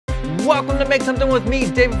Welcome to Make Something with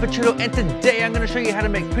me, David Picciuto, and today I'm going to show you how to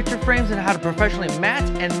make picture frames and how to professionally mat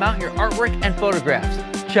and mount your artwork and photographs.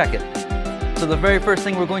 Check it. So the very first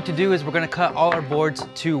thing we're going to do is we're going to cut all our boards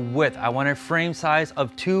to width. I want a frame size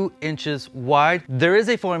of 2 inches wide. There is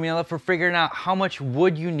a formula for figuring out how much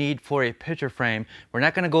wood you need for a picture frame. We're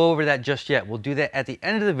not going to go over that just yet. We'll do that at the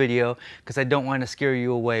end of the video because I don't want to scare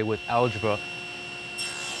you away with algebra.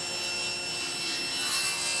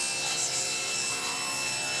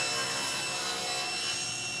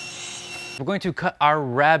 We're going to cut our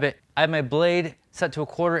rabbet. I have my blade set to a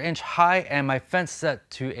 1/4 inch high and my fence set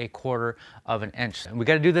to a 1/4 of an inch. And we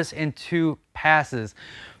got to do this in 2 passes.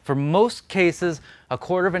 For most cases, a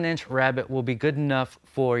 1/4 of an inch rabbet will be good enough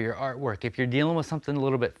for your artwork. If you're dealing with something a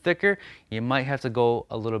little bit thicker, you might have to go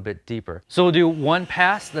a little bit deeper. So we'll do 1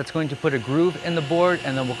 pass that's going to put a groove in the board,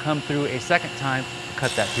 and then we'll come through a second time to cut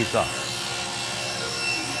that piece off.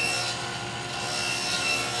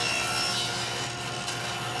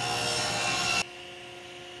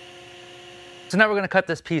 So now we're going to cut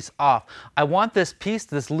this piece off. I want this piece,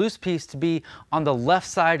 this loose piece, to be on the left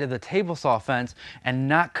side of the table saw fence and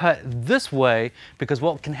not cut this way, because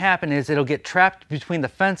what can happen is it'll get trapped between the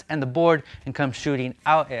fence and the board and come shooting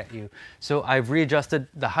out at you. So I've readjusted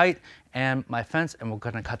the height and my fence, and we're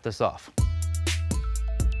going to cut this off.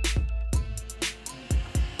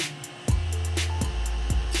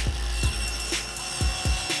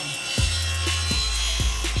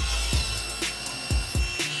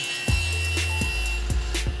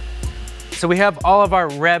 So we have all of our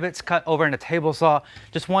rabbets cut over in a table saw.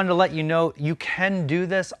 Just wanted to let you know you can do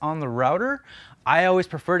this on the router. I always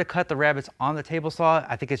prefer to cut the rabbets on the table saw.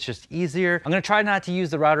 I think it's just easier. I'm gonna try not to use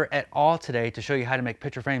the router at all today to show you how to make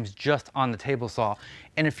picture frames just on the table saw.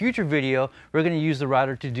 In a future video, we're gonna use the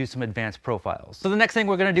router to do some advanced profiles. So the next thing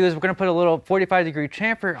we're gonna do is we're gonna put a little 45-degree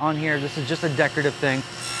chamfer on here. This is just a decorative thing.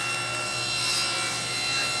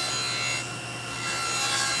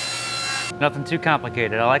 Nothing too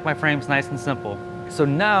complicated. I like my frames nice and simple. So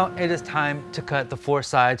now it is time to cut the 4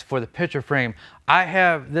 sides for the picture frame. I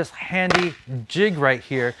have this handy jig right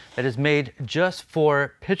here that is made just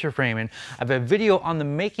for picture framing. I have a video on the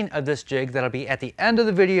making of this jig that'll be at the end of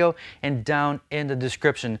the video and down in the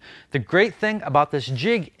description. The great thing about this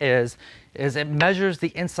jig is it measures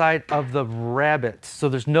the inside of the rabbet. So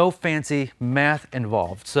there's no fancy math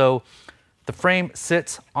involved. So the frame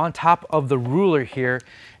sits on top of the ruler here,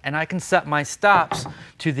 and I can set my stops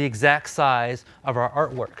to the exact size of our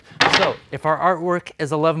artwork. So if our artwork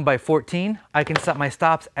is 11 by 14, I can set my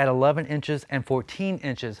stops at 11 inches and 14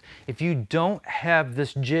 inches. If you don't have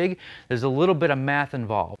this jig, there's a little bit of math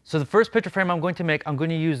involved. So the first picture frame I'm going to make, I'm going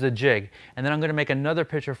to use the jig, and then I'm going to make another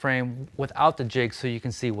picture frame without the jig so you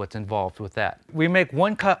can see what's involved with that. We make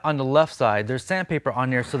 1 cut on the left side. There's sandpaper on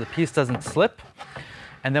there so the piece doesn't slip.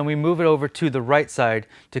 And then we move it over to the right side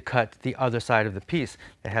to cut the other side of the piece.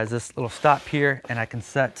 It has this little stop here, and I can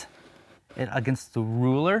set it against the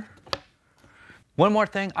ruler. One more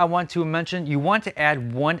thing I want to mention, you want to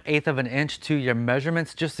add 1/8 of an inch to your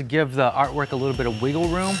measurements just to give the artwork a little bit of wiggle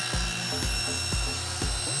room.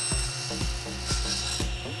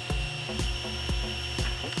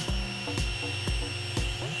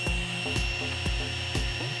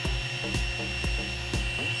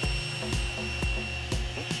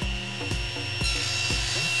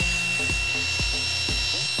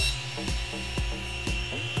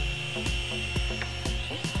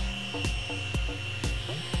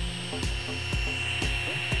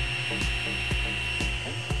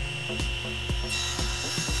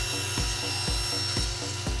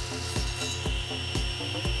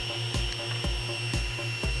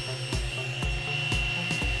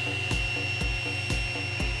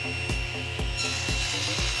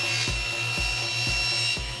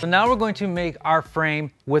 So now we're going to make our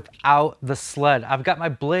frame without the sled. I've got my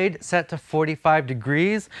blade set to 45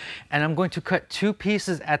 degrees, and I'm going to cut 2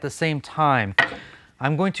 pieces at the same time.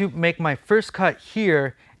 I'm going to make my first cut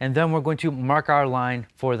here, and then we're going to mark our line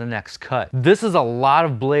for the next cut. This is a lot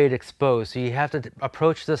of blade exposed, so you have to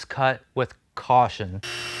approach this cut with caution.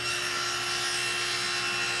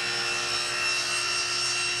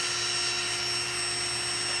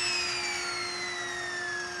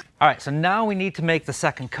 All right, so now we need to make the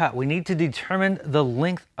second cut. We need to determine the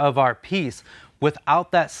length of our piece.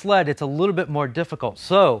 Without that sled, it's a little bit more difficult.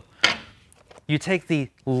 So you take the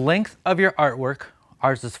length of your artwork,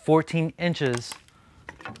 ours is 14 inches,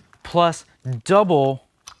 plus double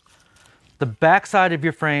the back side of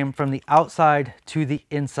your frame from the outside to the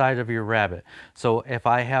inside of your rabbet. So if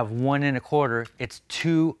I have 1 1/4, it's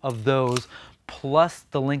 2 of those plus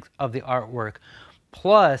the length of the artwork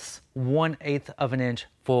plus 1/8 of an inch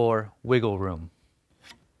for wiggle room.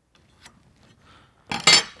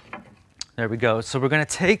 There we go. So we're going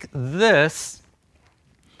to take this,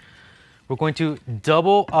 we're going to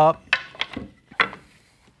double up, and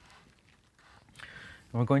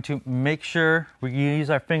we're going to make sure, we use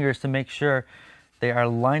our fingers to make sure they are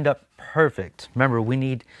lined up perfect. Remember, we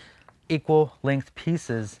need equal length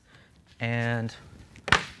pieces, and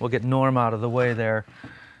we'll get Norm out of the way there.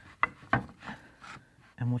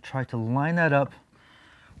 And we'll try to line that up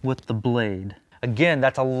with the blade. Again,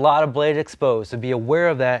 that's a lot of blade exposed, so be aware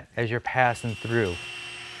of that as you're passing through.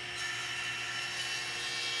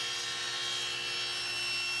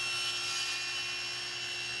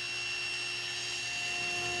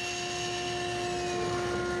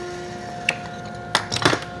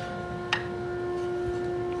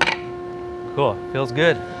 Cool, feels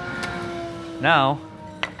good. Now,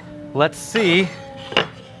 let's see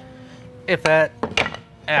if that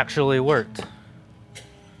actually worked.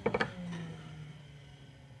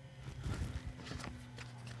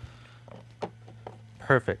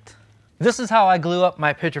 Perfect. This is how I glue up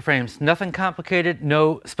my picture frames. Nothing complicated,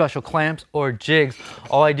 no special clamps or jigs.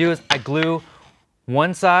 All I do is I glue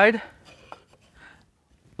one side,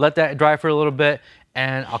 let that dry for a little bit,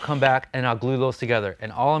 and I'll come back and I'll glue those together.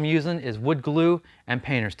 And all I'm using is wood glue and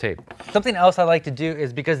painter's tape. Something else I like to do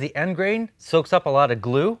is, because the end grain soaks up a lot of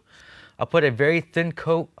glue, I'll put a very thin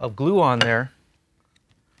coat of glue on there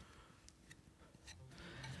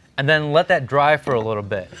and then let that dry for a little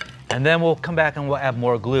bit. And then we'll come back and we'll add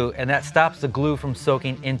more glue, and that stops the glue from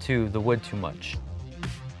soaking into the wood too much.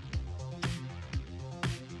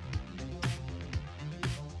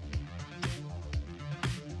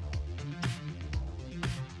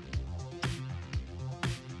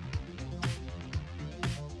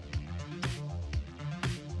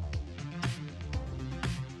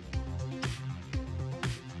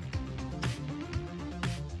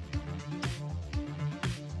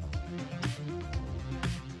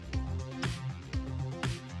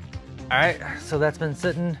 All right, so that's been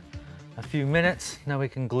sitting a few minutes. Now we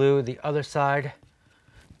can glue the other side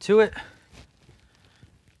to it.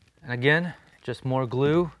 And again, just more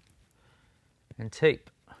glue and tape.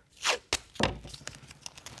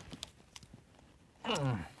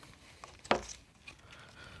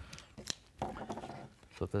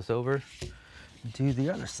 Flip this over and do the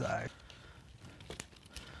other side.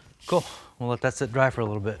 Cool, we'll let that sit dry for a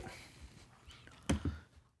little bit.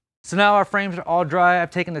 So now our frames are all dry.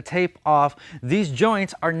 I've taken the tape off. These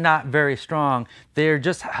joints are not very strong. They're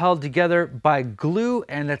just held together by glue,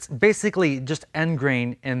 and that's basically just end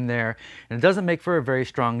grain in there. And it doesn't make for a very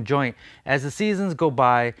strong joint. As the seasons go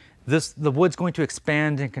by, the wood's going to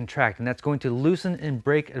expand and contract, and that's going to loosen and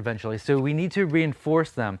break eventually. So we need to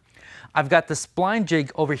reinforce them. I've got the spline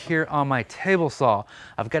jig over here on my table saw.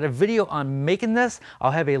 I've got a video on making this.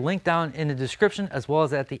 I'll have a link down in the description, as well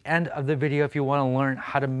as at the end of the video if you want to learn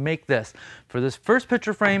how to make this. For this first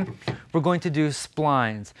picture frame, we're going to do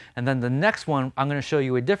splines. And then the next one, I'm going to show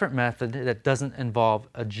you a different method that doesn't involve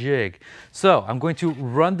a jig. So I'm going to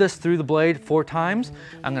run this through the blade 4 times.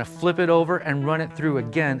 I'm going to flip it over and run it through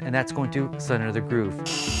again, and that's going to center the groove.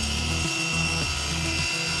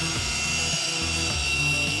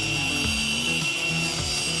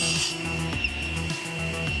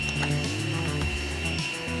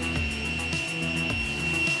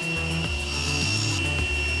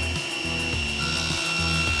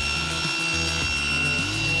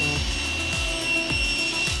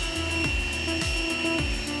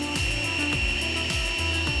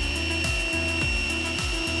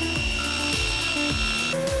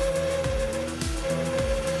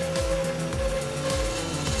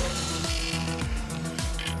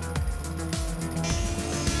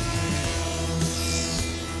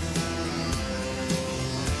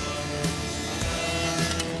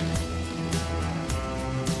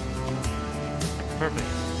 Perfect.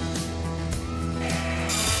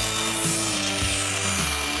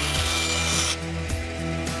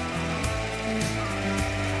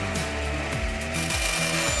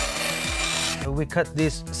 So we cut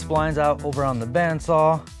these splines out over on the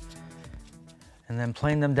bandsaw and then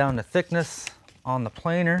plane them down to thickness on the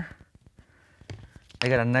planer. They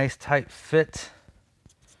got a nice tight fit.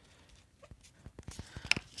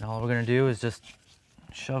 And all we're gonna do is just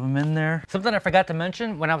shove them in there. Something I forgot to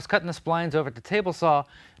mention, when I was cutting the splines over at the table saw,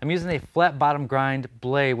 I'm using a flat bottom grind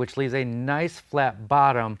blade, which leaves a nice flat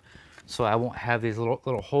bottom, so I won't have these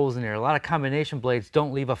little holes in there. A lot of combination blades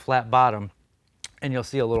don't leave a flat bottom, and you'll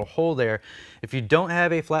see a little hole there. If you don't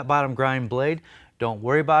have a flat bottom grind blade, don't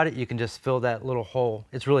worry about it. You can just fill that little hole.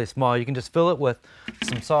 It's really small. You can just fill it with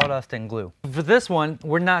some sawdust and glue. For this one,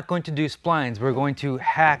 we're not going to do splines. We're going to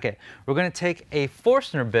hack it. We're going to take a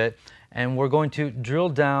Forstner bit and we're going to drill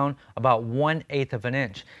down about 1/8 of an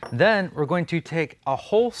inch. Then we're going to take a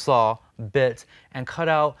hole saw bit and cut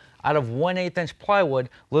out of 1/8 inch plywood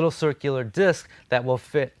little circular discs that will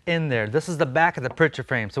fit in there. This is the back of the picture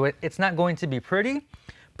frame, so it's not going to be pretty,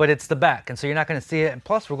 but it's the back, and so you're not going to see it. And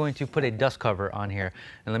plus, we're going to put a dust cover on here,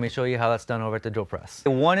 and let me show you how that's done over at the drill press.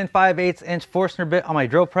 The 1 5/8 inch Forstner bit on my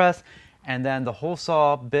drill press, and then the hole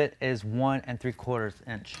saw bit is 1 3/4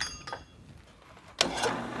 inch.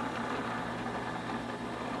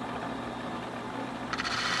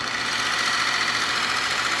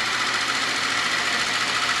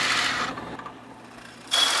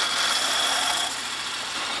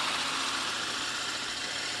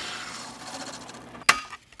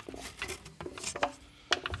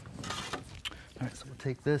 All right, so we'll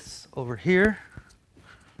take this over here.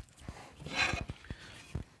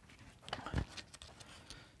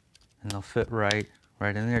 And they'll fit right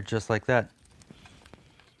in there, just like that.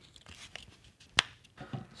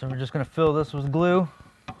 So we're just gonna fill this with glue.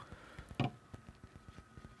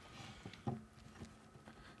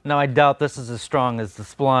 Now I doubt this is as strong as the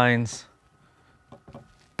splines,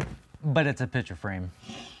 but it's a picture frame.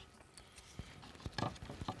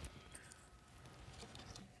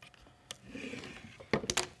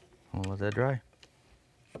 We'll let that dry.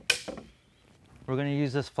 We're going to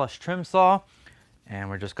use this flush trim saw, and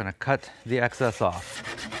we're just going to cut the excess off.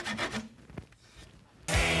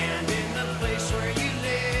 And in the place where you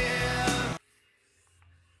live.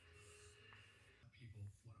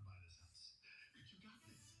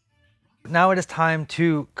 Now it is time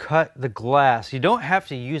to cut the glass. You don't have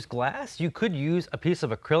to use glass. You could use a piece of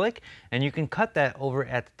acrylic, and you can cut that over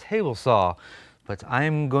at the table saw. But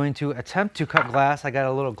I'm going to attempt to cut glass. I got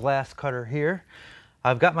a little glass cutter here.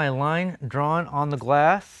 I've got my line drawn on the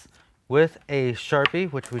glass with a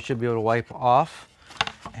Sharpie, which we should be able to wipe off.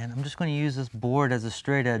 And I'm just going to use this board as a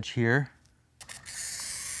straight edge here.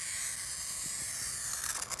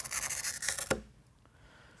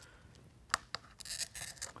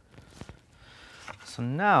 So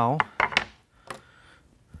now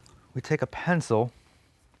we take a pencil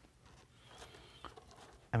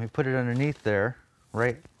and we put it underneath there,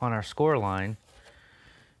 right on our score line.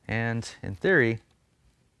 And in theory,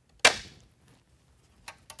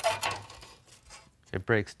 it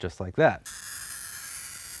breaks just like that.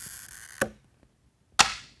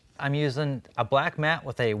 I'm using a black mat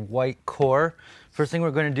with a white core. First thing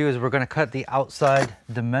we're going to do is we're going to cut the outside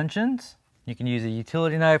dimensions. You can use a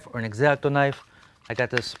utility knife or an X-Acto knife. I got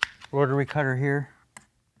this rotary cutter here.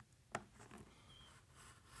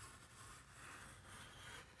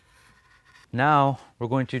 Now we're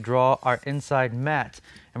going to draw our inside mat,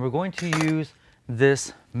 and we're going to use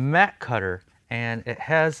this mat cutter, and it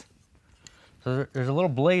has, so there's a little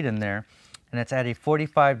blade in there, and it's at a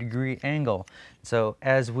 45-degree angle. So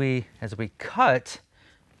as we cut,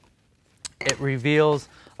 it reveals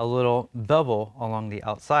a little bevel along the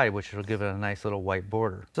outside, which will give it a nice little white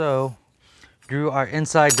border. So drew our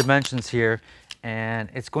inside dimensions here, and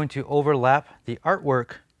it's going to overlap the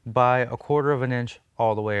artwork by 1/4 of an inch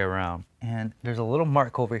all the way around. And there's a little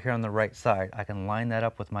mark over here on the right side. I can line that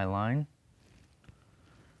up with my line.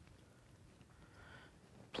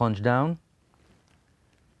 Plunge down.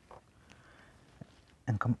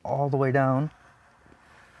 And come all the way down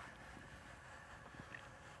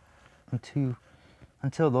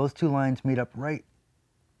until those two lines meet up right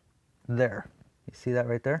there. You see that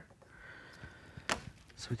right there?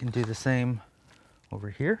 So we can do the same over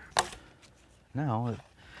here. Now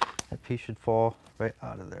that piece should fall right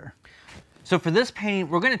out of there. So for this painting,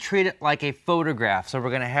 we're going to treat it like a photograph. So we're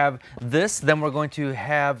going to have this, then we're going to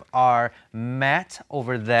have our mat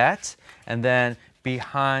over that, and then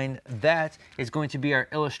behind that is going to be our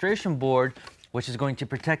illustration board, which is going to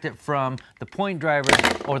protect it from the point drivers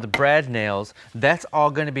or the brad nails. That's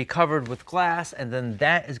all going to be covered with glass, and then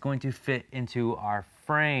that is going to fit into our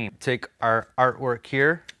frame. Take our artwork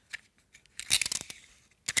here.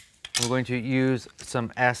 We're going to use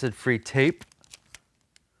some acid-free tape.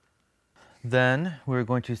 Then we're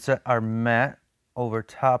going to set our mat over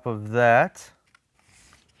top of that.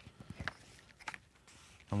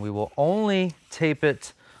 And we will only tape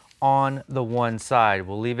it on the one side.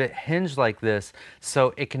 We'll leave it hinged like this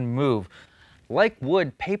so it can move. Like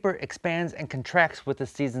wood, paper expands and contracts with the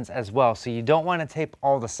seasons as well, so you don't want to tape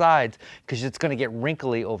all the sides because it's going to get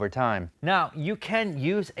wrinkly over time. Now, you can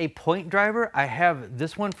use a point driver. I have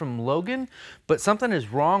this one from Logan, but something is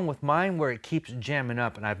wrong with mine where it keeps jamming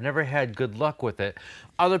up, and I've never had good luck with it.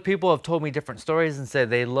 Other people have told me different stories and said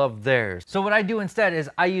they love theirs. So what I do instead is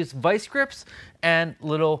I use vice grips and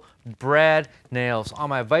little brad nails. On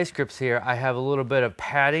my vice grips here, I have a little bit of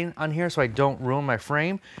padding on here so I don't ruin my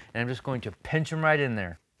frame, and I'm just going to pinch them right in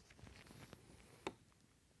there.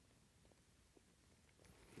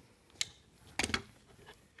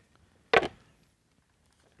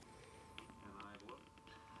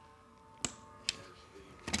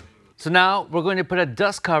 So now we're going to put a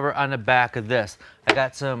dust cover on the back of this. I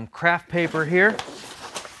got some craft paper here.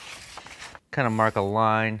 Kind of mark a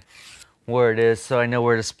line where it is so I know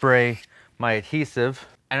where to spray my adhesive.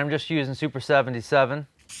 And I'm just using Super 77.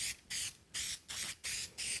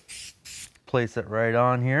 Place it right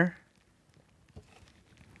on here.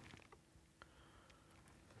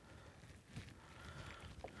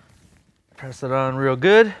 Press it on real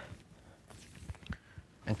good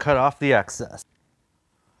and cut off the excess.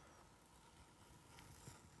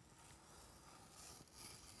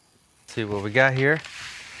 See what we got here.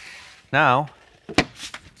 Now,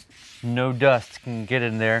 no dust can get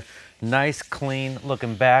in there. Nice, clean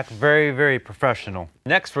looking back. Very, very professional.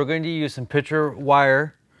 Next, we're going to use some picture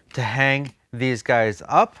wire to hang these guys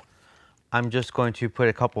up. I'm just going to put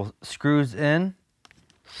a couple screws in.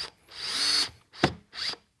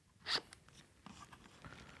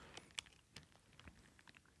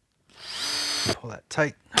 Pull that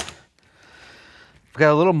tight. We've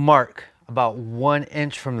got a little mark about 1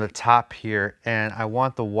 inch from the top here, and I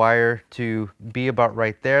want the wire to be about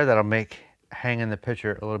right there. That'll make hanging the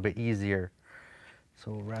picture a little bit easier.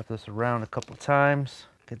 So we'll wrap this around a couple times,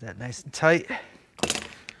 get that nice and tight,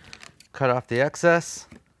 cut off the excess.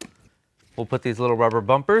 We'll put these little rubber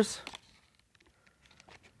bumpers,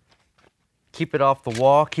 keep it off the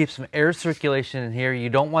wall, keep some air circulation in here. You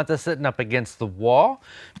don't want this sitting up against the wall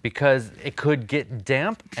because it could get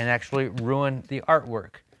damp and actually ruin the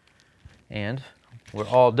artwork. And we're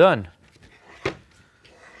all done.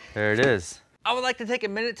 There it is. I would like to take a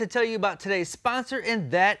minute to tell you about today's sponsor, and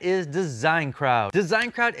that is DesignCrowd.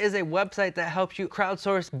 DesignCrowd is a website that helps you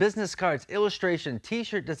crowdsource business cards, illustration,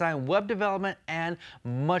 t-shirt design, web development, and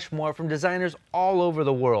much more from designers all over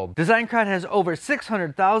the world. DesignCrowd has over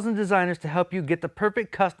 600,000 designers to help you get the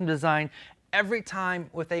perfect custom design every time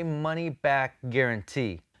with a money-back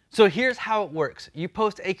guarantee. So here's how it works. You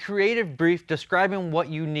post a creative brief describing what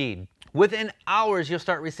you need. Within hours, you'll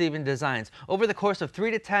start receiving designs. Over the course of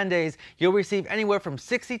 3 to 10 days, you'll receive anywhere from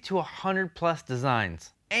 60 to 100 plus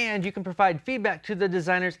designs. And you can provide feedback to the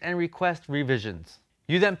designers and request revisions.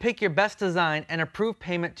 You then pick your best design and approve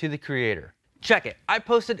payment to the creator. Check it. I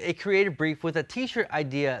posted a creative brief with a t-shirt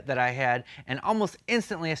idea that I had, and almost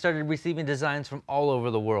instantly I started receiving designs from all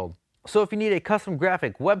over the world. So if you need a custom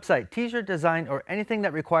graphic, website, t-shirt design, or anything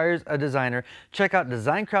that requires a designer, check out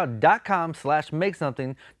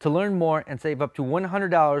designcrowd.com/makesomething to learn more and save up to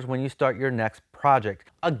 $100 when you start your next project.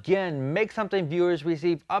 Again, Make Something viewers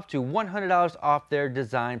receive up to $100 off their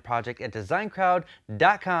design project at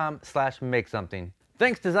designcrowd.com/makesomething.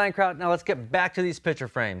 Thanks, DesignCrowd. Now let's get back to these picture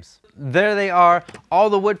frames. There they are. All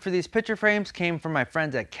the wood for these picture frames came from my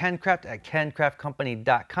friends at Kencraft at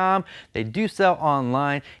kencraftcompany.com. They do sell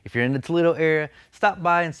online. If you're in the Toledo area, stop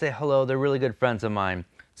by and say hello. They're really good friends of mine.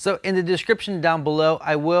 So in the description down below,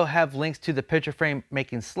 I will have links to the picture frame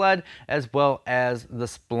making sled as well as the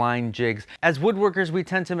spline jigs. As woodworkers, we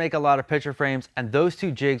tend to make a lot of picture frames, and those two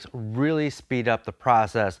jigs really speed up the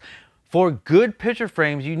process. For good picture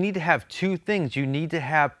frames, you need to have two things. You need to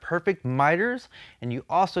have perfect miters, and you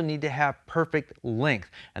also need to have perfect length.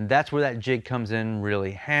 And that's where that jig comes in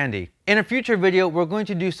really handy. In a future video, we're going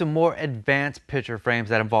to do some more advanced picture frames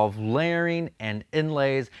that involve layering and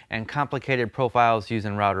inlays and complicated profiles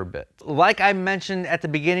using router bits. Like I mentioned at the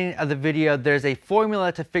beginning of the video, there's a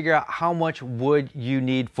formula to figure out how much wood you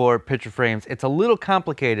need for picture frames. It's a little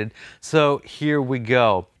complicated, so here we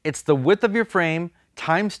go. It's the width of your frame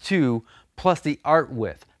times 2 plus the art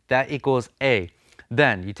width. That equals A.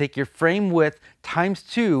 Then you take your frame width times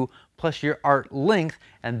 2 plus your art length,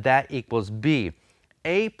 and that equals B.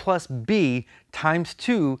 A plus B times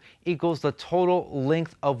 2 equals the total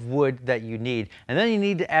length of wood that you need. And then you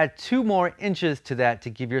need to add 2 more inches to that to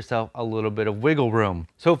give yourself a little bit of wiggle room.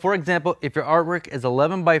 So for example, if your artwork is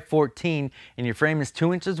 11 by 14 and your frame is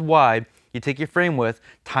 2 inches wide, you take your frame width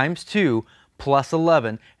times 2 plus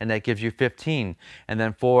 11, and that gives you 15. And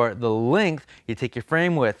then for the length, you take your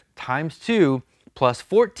frame width times 2 plus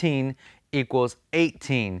 14 equals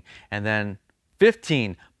 18. And then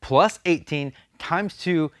 15 plus 18 times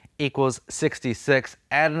 2 equals 66.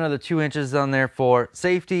 add another 2 inches on there for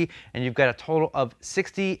safety, and you've got a total of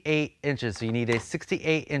 68 inches. So you need a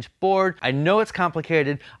 68-inch board. I know it's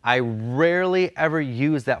complicated. I rarely ever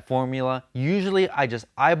use that formula. Usually I just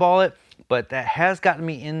eyeball it, but that has gotten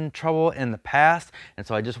me in trouble in the past, and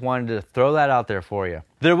so I just wanted to throw that out there for you.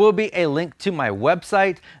 There will be a link to my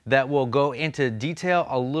website that will go into detail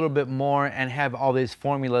a little bit more and have all these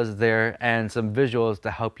formulas there and some visuals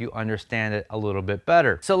to help you understand it a little bit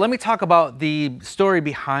better. So let me talk about the story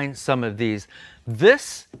behind some of these.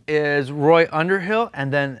 This is Roy Underhill,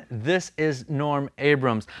 and then this is Norm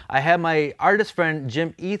Abrams. I had my artist friend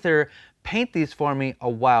Jim Ether paint these for me a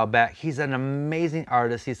while back. He's an amazing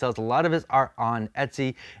artist. He sells a lot of his art on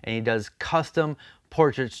Etsy, and he does custom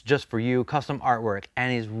portraits just for you, custom artwork,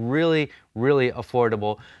 and he's really, really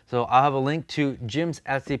affordable. So I'll have a link to Jim's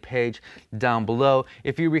Etsy page down below.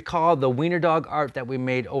 If you recall the wiener dog art that we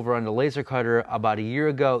made over on the laser cutter about a year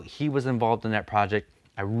ago, he was involved in that project.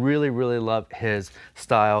 I really, really love his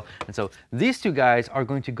style. And so these two guys are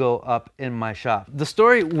going to go up in my shop. The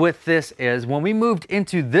story with this is when we moved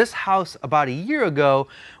into this house about a year ago,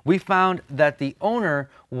 we found that the owner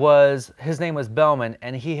his name was Bellman,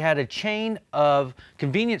 and he had a chain of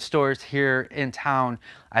convenience stores here in town,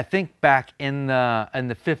 I think back in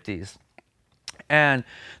the 50s. And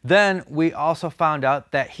then we also found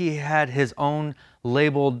out that he had his own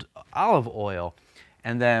labeled olive oil.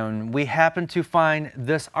 And then we happened to find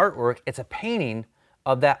this artwork. It's a painting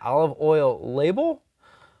of that olive oil label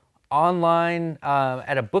online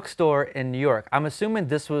at a bookstore in New York. I'm assuming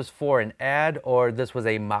this was for an ad or this was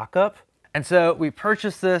a mock-up. And so we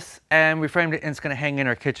purchased this and we framed it, and it's gonna hang in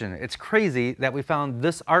our kitchen. It's crazy that we found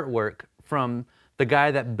this artwork from the guy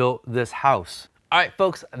that built this house. All right,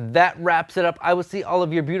 folks, that wraps it up. I will see all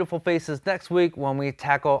of your beautiful faces next week when we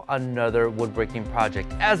tackle another woodworking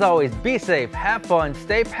project. As always, be safe, have fun,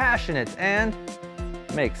 stay passionate, and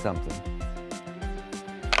make something.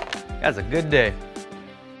 That's a good day.